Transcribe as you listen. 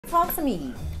Talk to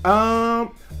me.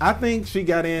 I think she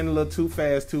got in a little too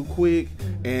fast, too quick,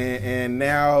 and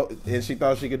now she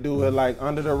thought she could do it like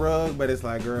under the rug, but it's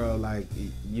like, girl, like,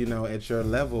 you know, at your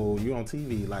level, you on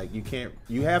TV, like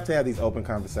you have to have these open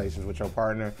conversations with your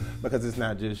partner because it's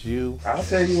not just you. I'll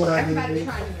tell you what I need. Everybody's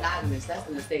trying to be monogamous. That's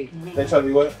the mistake. They try to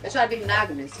be what? They try to be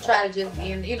monogamous. Try to just be,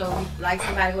 you know, like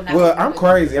somebody who not. Well, I'm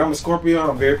crazy. I'm a Scorpio.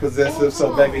 I'm very possessive,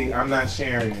 so baby, I'm not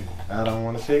sharing. I don't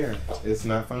want to share. It's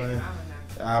not fun.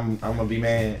 I'm gonna be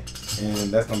mad,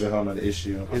 and that's gonna be a whole nother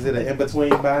issue. Is it an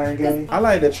in-between buying game? I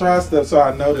like to try stuff so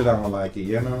I know that I don't like it,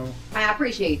 you know? I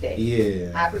appreciate that.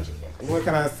 Yeah. I appreciate that. What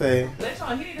can I say?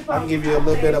 I'll give you a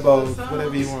little bit of both,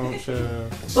 whatever you want, sure.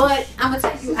 But I'm gonna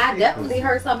tell you, I definitely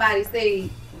heard somebody say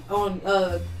on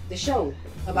the show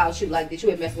about you, like that you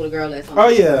had messed with a girl last time. Oh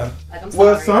yeah. Like, I'm sorry.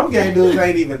 Well, some gay dudes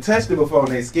ain't even touched it before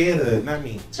and they scared of it, not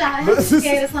me. Child, you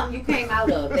scared of something you came out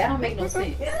of. That don't make no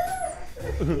sense.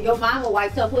 Your mama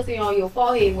wiped her pussy on your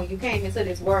forehead when you came into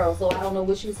this world, so I don't know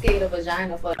what you scared of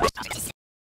vagina for.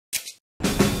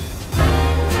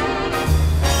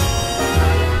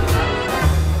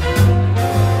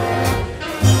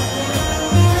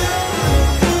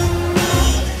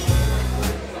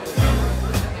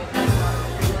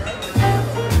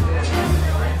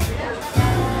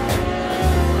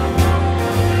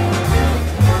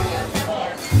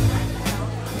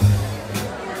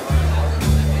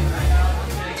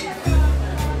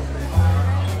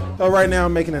 So right now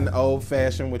I'm making an old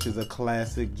fashioned, which is a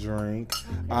classic drink.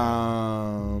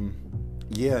 Yeah,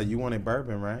 you wanted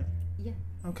bourbon, right? Yeah.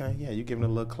 Okay, yeah, you giving it a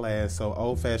little class. So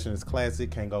old fashioned is classic,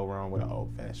 can't go wrong with an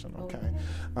old fashioned, okay?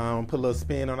 Put a little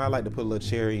spin on it. I like to put a little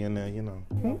cherry in there, you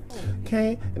know.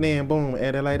 Okay, and then boom,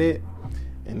 add it like that.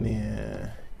 And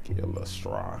then get a little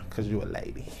straw, cause you a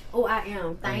lady. Oh, I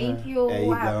am. Thank you. There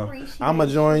you I go. appreciate it. I'ma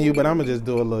join you, but I'ma just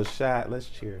do a little shot. Let's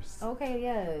cheers. Okay,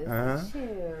 yes.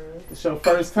 Cheers. It's your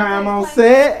first time on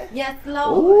set? Yes,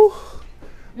 Lord. Ooh.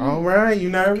 All right, you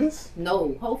nervous?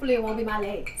 No, hopefully it won't be my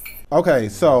legs. Okay,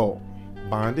 so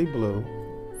Bondy Blue,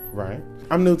 right?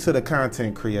 I'm new to the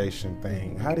content creation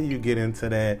thing. How do you get into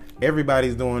that?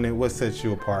 Everybody's doing it. What sets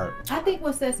you apart? I think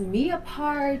what sets me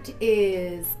apart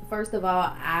is, first of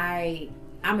all,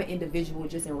 I'm an individual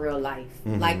just in real life.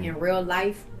 Like in real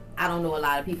life, I don't know a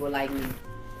lot of people like me.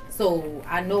 So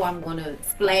I know I'm gonna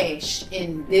splash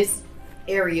in this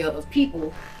area of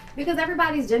people because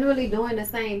everybody's generally doing the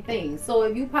same thing. So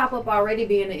if you pop up already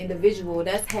being an individual,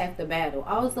 that's half the battle.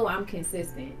 Also, I'm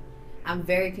consistent. I'm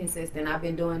very consistent. I've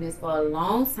been doing this for a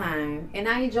long time, and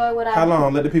I enjoy what I do. How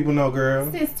long? Let the people know,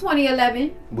 girl. Since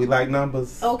 2011. We like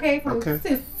numbers. Okay,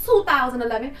 since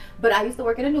 2011. But I used to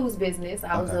work in the news business.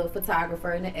 I was a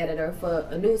photographer and an editor for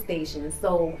a news station.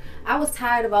 So I was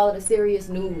tired of all of the serious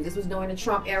news. This was during the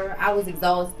Trump era. I was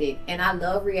exhausted, and I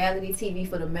love reality TV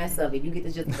for the mess of it. You get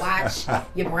to just watch,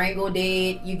 your brain go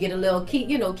dead. You get a little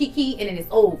kiki, and then it's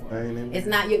over. It's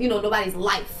not, nobody's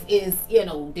life is,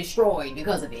 destroyed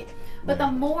because of it. But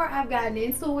the more I've gotten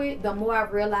into it, the more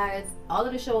I've realized all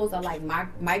of the shows are like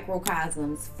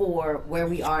microcosms for where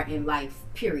we are in life,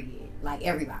 period. Like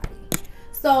everybody.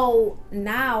 So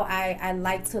now I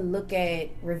like to look at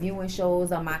reviewing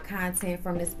shows on my content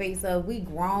from the space of we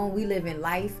grown, we live in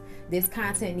life. This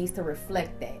content needs to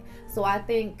reflect that. So I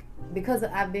think because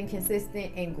I've been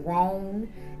consistent and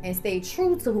grown and stayed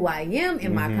true to who I am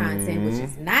in my content, which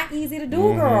is not easy to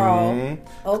do, girl.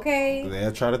 Okay?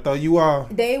 They'll try to throw you off.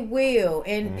 They will.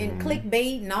 And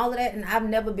clickbait and all of that. And I've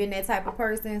never been that type of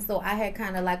person. So I had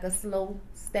kind of like a slow,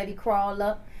 steady crawl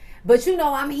up. But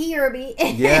I'm here, B.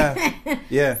 Yeah.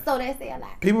 So that's a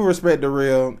lot. People respect the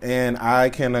real, and I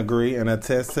can agree and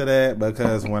attest to that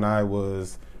because when I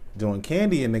was doing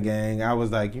Kandi in the gang, I was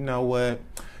like, you know what?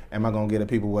 Am I gonna get the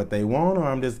people what they want, or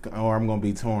I'm gonna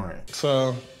be Torin?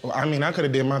 So, I mean, I could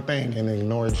have did my thing and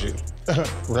ignored you.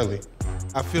 Really.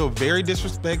 I feel very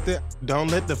disrespected. Don't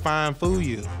let the fine fool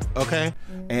you, okay?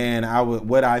 And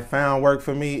what I found worked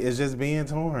for me is just being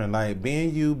Torin, like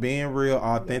being you, being real,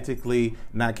 authentically,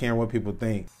 not caring what people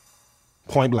think.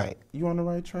 Point blank. You on the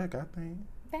right track, I think.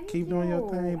 Keep doing your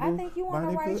thing, boo. I think you on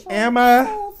the right track. Am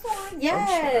I?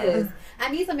 Yes.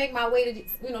 I need to make my way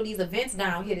to these events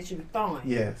down here that you be throwing.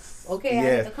 Yes. Okay,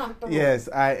 I need to come through. Yes,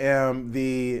 I am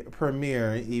the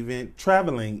premier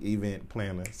traveling event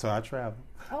planner. So I travel.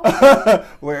 Okay.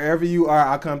 Wherever you are,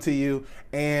 I'll come to you.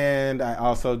 And I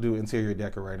also do interior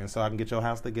decorating. So I can get your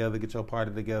house together, get your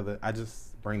party together. I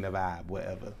just bring the vibe,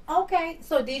 whatever. Okay,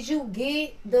 so did you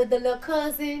get the little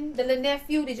cousin, the little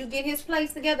nephew, did you get his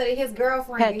place together, his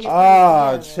girlfriend?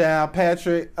 Child,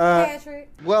 Patrick. Patrick.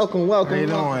 Welcome. How you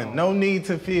doing? No need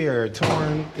to fear.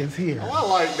 Torin is here.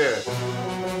 Oh, I like that.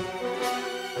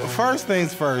 first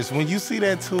things first. When you see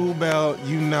that tool belt,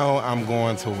 you know I'm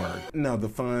going to work. No, the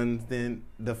funds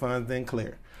didn't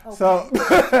clear. Okay.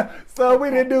 So we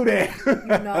didn't do that.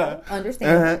 You know,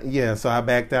 understand. Yeah, so I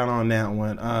backed out on that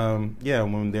one. Yeah,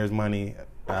 when there's money,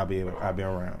 I'll be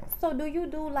around. So do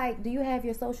you have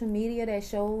your social media that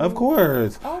shows? Of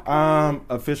course. Okay.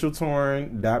 Official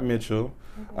Torin.Mitchell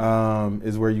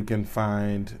is where you can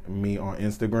find me on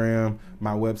Instagram.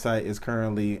 My website is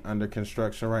currently under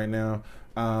construction right now.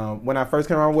 When I first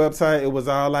came on my website, it was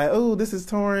all like, oh, this is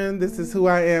Torin, this is who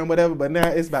I am, whatever. But now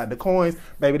it's about the coins.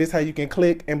 Baby, this is how you can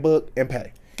click and book and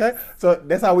pay. Okay? So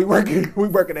that's how we working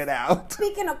it out.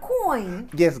 Speaking of coin.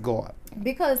 Yes, God.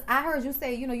 Because I heard you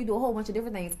say, you do a whole bunch of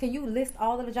different things. Can you list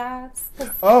all of the jobs?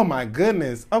 Oh, my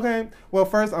goodness. Okay. Well,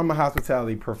 first, I'm a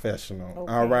hospitality professional.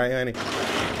 Okay. All right, honey.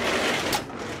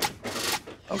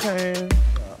 Okay.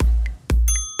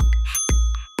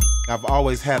 I've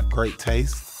always had great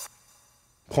taste.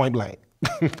 Point blank.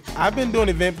 I've been doing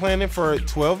event planning for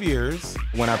 12 years.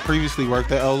 When I previously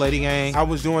worked at Old Lady Gang, I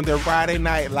was doing their Friday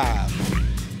Night Live.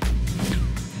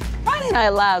 Friday Night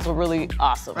Lives were really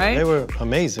awesome, right? They were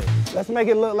amazing. Let's make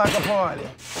it look like a party.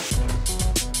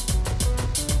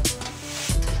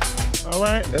 All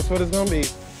right, that's what it's gonna be.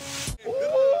 Ooh.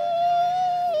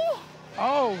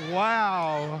 Oh,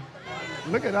 wow.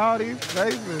 Look at all these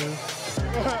faces.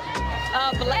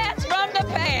 A blast from the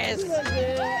past.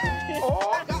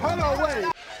 Oh, hold on, wait.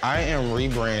 I am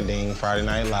rebranding Friday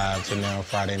Night Live to now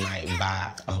Friday Night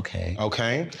Vibe.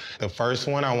 Okay? The first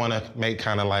one I want to make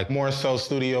kind of like more so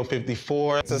Studio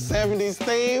 54. It's a 70s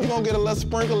theme. You're going to get a little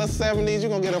sprinkle of 70s. You're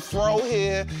going to get a fro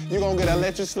here. You're going to get an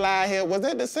electric slide here. Was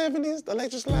that the 70s, the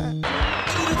electric slide? To the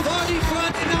party,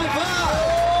 Friday Night Vibe.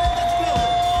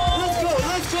 Let's go.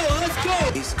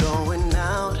 He's going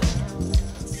out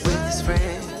with his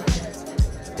friend,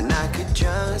 and I could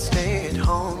just stay at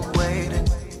home waiting.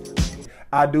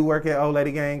 I do work at Old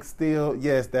Lady Gang still.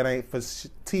 Yes, that ain't for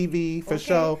TV, for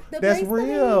show. That's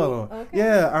real. Okay.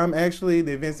 Yeah, I'm actually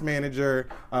the events manager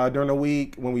during the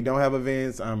week. When we don't have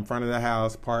events, I'm front of the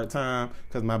house part-time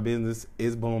because my business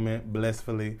is booming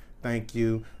blissfully. Thank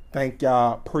you. Thank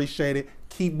y'all. Appreciate it.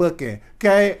 Keep booking.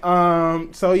 Okay?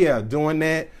 So, yeah, doing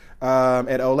that.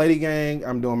 At Old Lady Gang,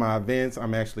 I'm doing my events.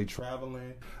 I'm actually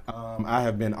traveling. I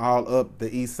have been all up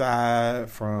the east side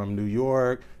from New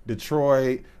York,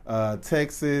 Detroit,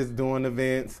 Texas, doing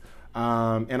events.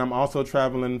 And I'm also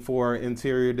traveling for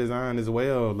interior design as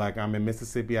well. Like I'm in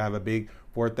Mississippi. I have a big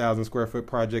 4,000 square foot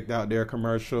project out there,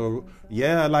 commercial.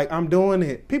 Yeah, like I'm doing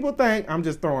it. People think I'm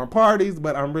just throwing parties,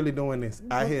 but I'm really doing this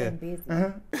out here.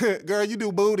 Girl, you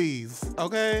do booties,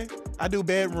 okay? I do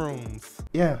bedrooms.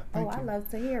 Yeah. Oh, I love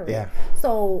to hear it. Yeah.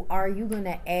 So are you going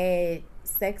to add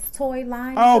sex toy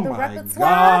lines to the repertoire?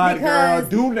 God, because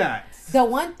girl, do not. The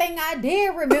one thing I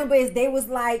did remember is they was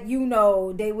like,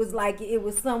 it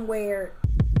was somewhere.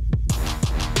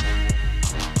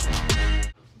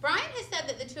 Brian has said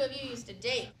that the two of you used to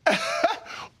date.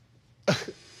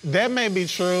 That may be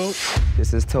true.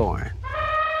 This is Torin.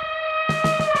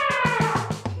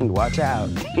 Watch out.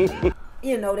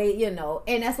 And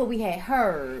that's what we had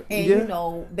heard.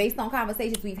 And, based on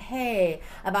conversations we've had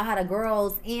about how the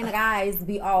girls and the guys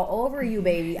be all over you,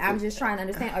 baby, I'm just trying to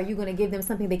understand, are you going to give them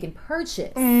something they can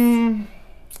purchase?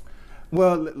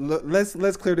 Well,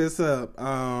 let's clear this up.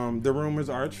 The rumors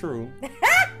are true.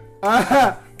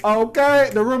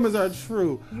 Okay, the rumors are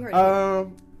true. You heard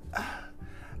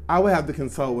I would have to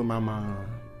consult with my mom.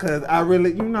 Cause I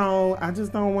really, I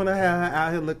just don't want to have her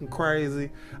out here looking crazy.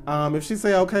 If she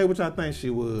say okay, which I think she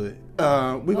would,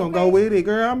 we gonna go with it,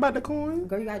 girl. I'm about to coin.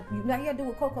 Girl, you gotta do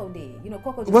what Coco did.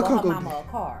 Coco just bought her mama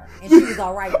a car, and she was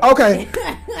all right. Okay,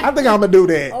 I think I'm gonna do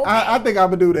that. Okay. I think I'm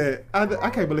gonna do that.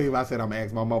 I can't believe I said I'm gonna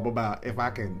ask my mom about if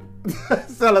I can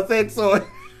sell a sex toy.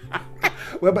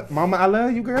 Well, but mama, I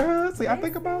love you, girl. See, I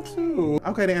think about you.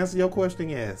 Okay, to answer your question,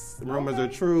 yes, rumors are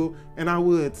true, and I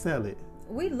would sell it.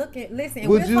 Would we're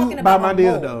talking about buy my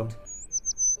dildo?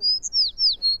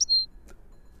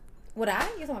 Would I?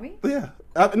 You talking me? Yeah.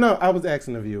 No, I was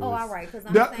asking the viewers. Oh, all right. Because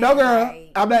no, girl.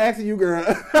 Like, I'm not asking you, girl.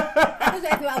 I was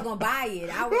asking if I was gonna buy it. We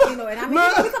talking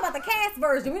about the cast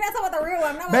version. We're not talking about the real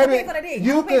one. I'm not paying for the dick.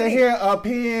 You can hear a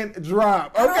pin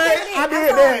drop. Okay, I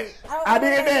did that. I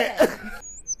did that.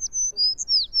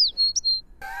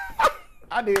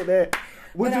 I did that.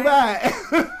 Would you buy it?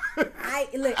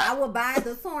 I would buy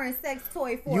the Torin sex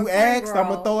toy for You a friend, asked, girl. I'm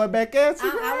gonna throw it back at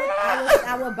you.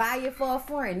 I would buy it for a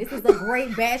friend. This is a great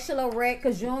bachelorette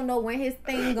because you don't know when his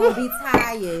thing gonna be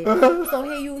tired. So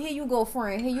here you go,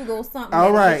 friend. Here you go, something.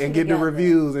 All right, and get the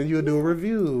reviews, and you'll do a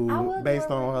review based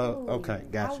do a on review. her. Okay,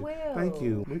 got I you. will. Thank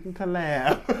you. We can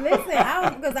collab.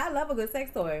 Listen, because I love a good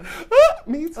sex toy.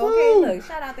 Me too. Okay, look,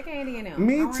 shout out to Candy and them.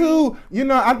 Me All right? too. You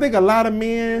know, I think a lot of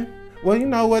men. Well, you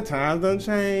know what? Times done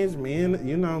changed. Men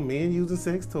using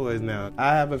sex toys now.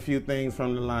 I have a few things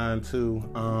from the line too.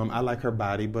 I like her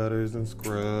body butters and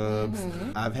scrubs.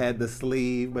 I've had the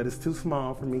sleeve, but it's too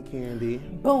small for me, Candy.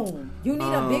 Boom. You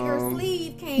need a bigger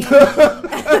sleeve,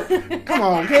 Candy. Come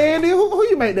on, Candy. Who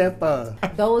you make that for?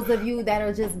 Those of you that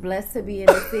are just blessed to be in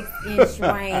the 6-inch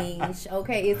range.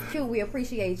 Okay, it's cute. We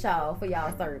appreciate y'all for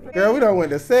y'all service. Girl, we done went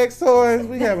to sex toys.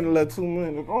 We having a little too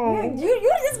much. Oh. You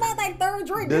just about like third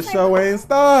drink. This show ain't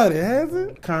started, has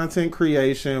it? Content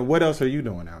creation. What else are you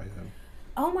doing out here?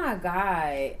 Oh my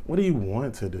God. What do you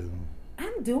want to do?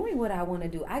 I'm doing what I want to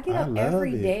do. I get up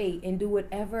every day and do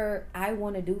whatever I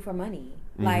want to do for money.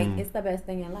 Like, it's the best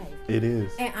thing in life. It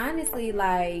is. And honestly,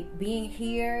 like, being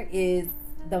here is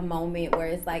the moment where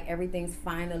it's like everything's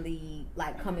finally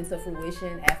like coming to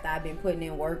fruition after I've been putting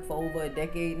in work for over a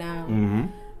decade now.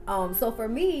 So for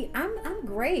me, I'm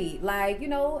great. Like, you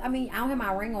know, I mean, I don't have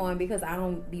my ring on because I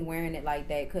don't be wearing it like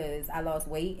that because I lost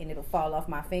weight and it'll fall off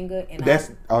my finger. And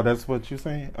that's what you're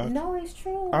saying? No, it's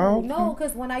true. Oh, okay. No,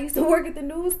 because when I used to work at the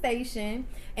news station,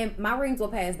 and my rings were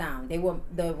passed down. They were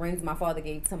the rings my father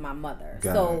gave to my mother.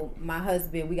 My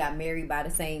husband, we got married by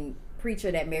the same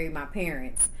preacher that married my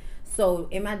parents. So,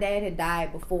 and my dad had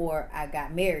died before I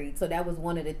got married. So that was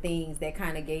one of the things that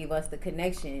kind of gave us the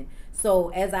connection. So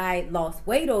as I lost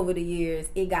weight over the years,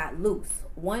 it got loose.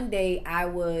 One day I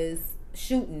was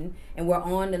shooting and we're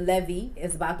on the levee.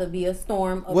 It's about to be a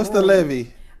storm. What's the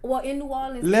levee? Well, in New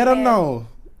Orleans. Let them know.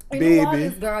 In New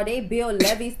Orleans, girl, they build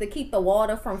levees to keep the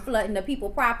water from flooding the people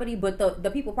property, but the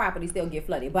people property still get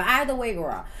flooded. But either way,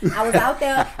 girl, I was out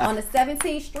there on the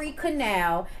 17th Street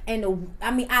Canal, and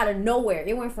out of nowhere,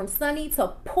 it went from sunny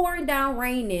to pouring down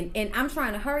raining, and I'm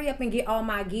trying to hurry up and get all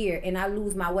my gear, and I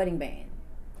lose my wedding band.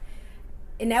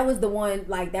 And that was the one,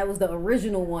 like, that was the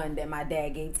original one that my dad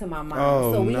gave to my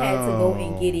mom. So we had to go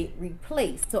and get it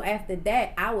replaced. So after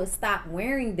that, I would stop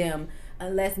wearing them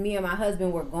unless me and my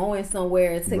husband were going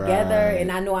somewhere together. Right.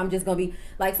 And I know I'm just going to be,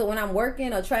 like, so when I'm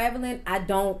working or traveling, I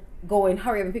don't go and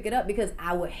hurry up and pick it up because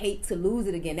I would hate to lose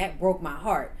it again. That broke my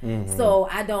heart. So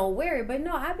I don't wear it. But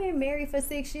no, I've been married for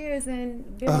 6 years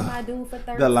and been with my dude for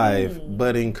 13. The life,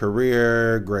 budding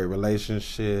career, great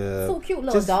relationship. Two cute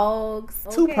little dogs.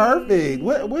 Too perfect.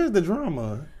 Where's the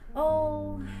drama?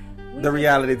 Oh. The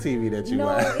reality TV that you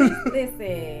watch.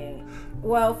 Listen.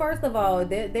 Well, first of all,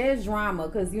 there's drama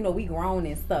because, you know, we grown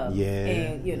and stuff. Yeah.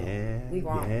 And, you know, we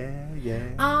grown.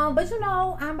 Yeah. But, you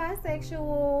know, I'm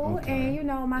bisexual. Okay. And, you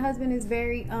know, my husband is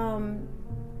very,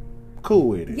 cool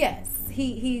with it. Yes.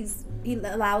 He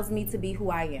allows me to be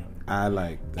who I am. I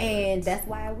like that. And that's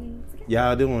why we together.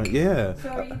 Y'all doing, yeah. So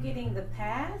are you getting the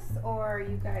pass or are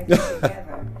you guys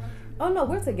together? Oh no,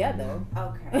 we're together.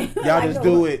 Okay. Y'all just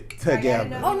do it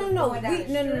together. Oh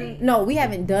no, we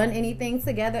haven't done anything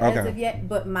together as of yet.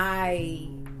 But my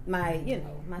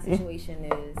situation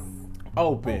is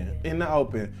open. In the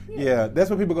open. Yeah, that's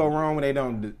where people go wrong when they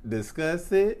don't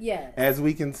discuss it. Yeah. As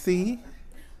we can see.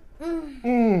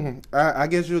 I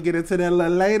guess you'll get into that a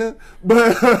little later,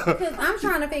 but because I'm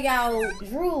trying to figure out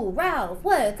Drew, Ralph,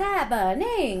 what's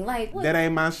happening? Like what? That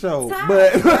ain't my show. Ty,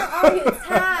 but are you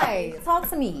tired? Talk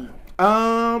to me.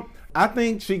 I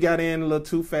think she got in a little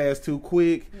too fast, too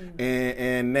quick,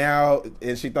 and now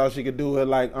she thought she could do it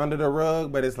like under the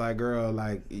rug, but it's like, girl,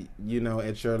 like, you know,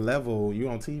 at your level, you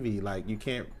on TV, like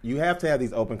you have to have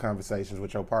these open conversations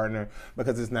with your partner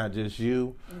because it's not just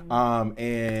you,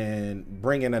 and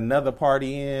bringing another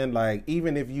party in, like,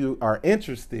 even if you are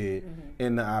interested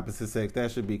in the opposite sex,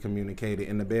 that should be communicated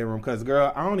in the bedroom because,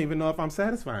 girl, I don't even know if I'm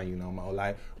satisfying you no more.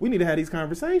 Like, we need to have these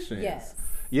conversations. Yes.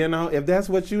 You know, if that's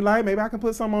what you like, maybe I can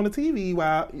put something on the TV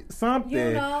while something.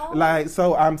 You know? Like,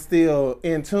 so I'm still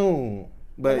in tune.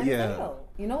 But yeah.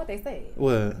 You know what they say?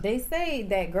 What? They say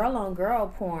that girl on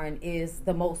girl porn is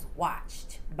the most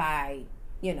watched by,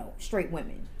 you know, straight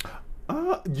women.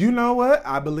 You know what?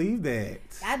 I believe that.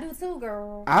 I do too,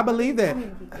 girl. I believe that.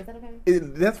 Is that okay?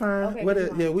 That's fine.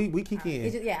 Okay, we kick in.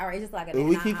 It's just, all right. It's just like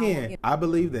we kick in. I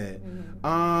believe that.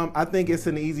 I think it's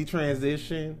an easy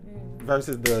transition.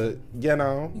 Versus the, you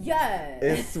know,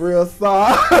 it's real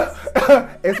soft.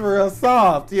 It's real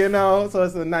soft, you know, so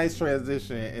it's a nice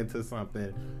transition into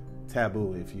something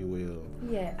taboo, if you will.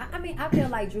 Yeah, I mean, I feel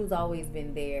like Drew's always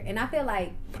been there, and I feel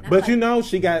like. But you know,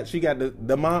 she got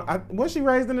the mom. Was she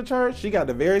raised in the church? She got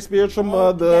the very spiritual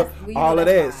mother, all of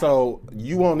that. Right. So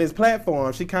you on this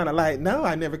platform, she kind of like, no,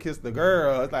 I never kissed the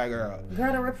girl. It's like, girl,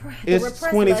 it's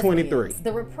 2023.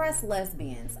 The repressed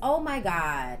lesbians. Oh my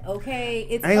God. Okay,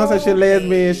 it's. I ain't gonna say she's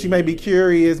lesbian. She may be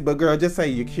curious, but girl, just say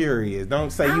you're curious.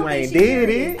 Don't say you ain't did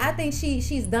it. I think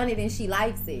she's done it and she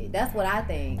likes it. That's what I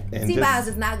think. T-Boz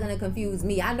is not gonna confuse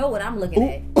me. I know what I'm looking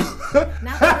at.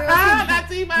 Not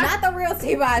the real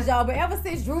T-Boz, y'all. But ever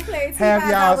since Drew played T-Boz,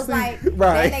 I was like,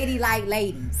 that lady like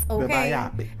ladies, okay?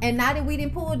 And now that we done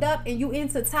pulled up and you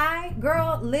into Ty,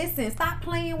 girl, listen, stop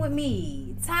playing with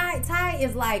me. Ty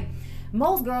is like,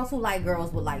 most girls who like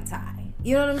girls would like Ty.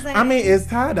 You know what I'm saying? I mean, is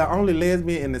Ty the only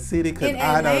lesbian in the city? Because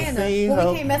I done seen her.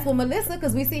 We can't mess with Melissa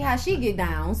because we see how she get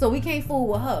down. So we can't fool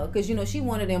with her because, you know, she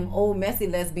one of them old messy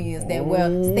lesbians that wear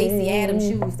Stacey Adams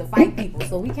shoes to fight people.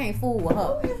 So we can't fool with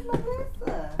her.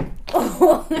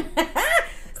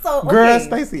 So, okay. Girl,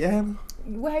 Stacey Adams.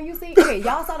 Well, have you seen? Okay,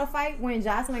 y'all saw the fight when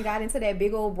Jocelyn got into that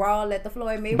big old brawl at the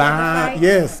Floyd Mayweather fight?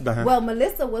 Yes. Well,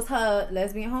 Melissa was her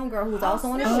lesbian homegirl who's also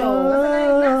on the show.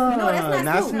 No, that's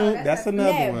not Snoop. That's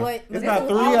another one. It's about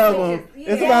three of them.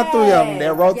 It's about three of them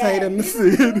that rotate in the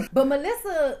city. But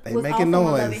Melissa was also on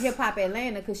Love and Hip Hop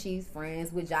Atlanta because she's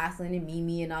friends with Jocelyn and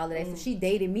Mimi and all of that. So she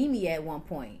dated Mimi at one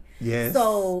point. Yes.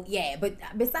 So, yeah, but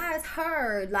besides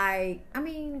her, like, I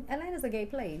mean, Atlanta's a gay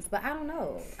place, but I don't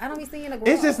know. I don't be seeing a girl.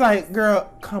 It's just like, girl,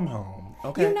 come home,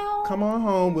 okay? You know? Come on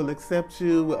home. We'll accept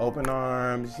you with open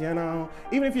arms, you know?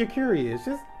 Even if you're curious,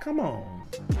 just come on.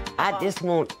 I just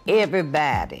want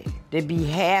everybody to be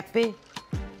happy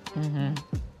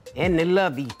and to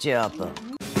love each other.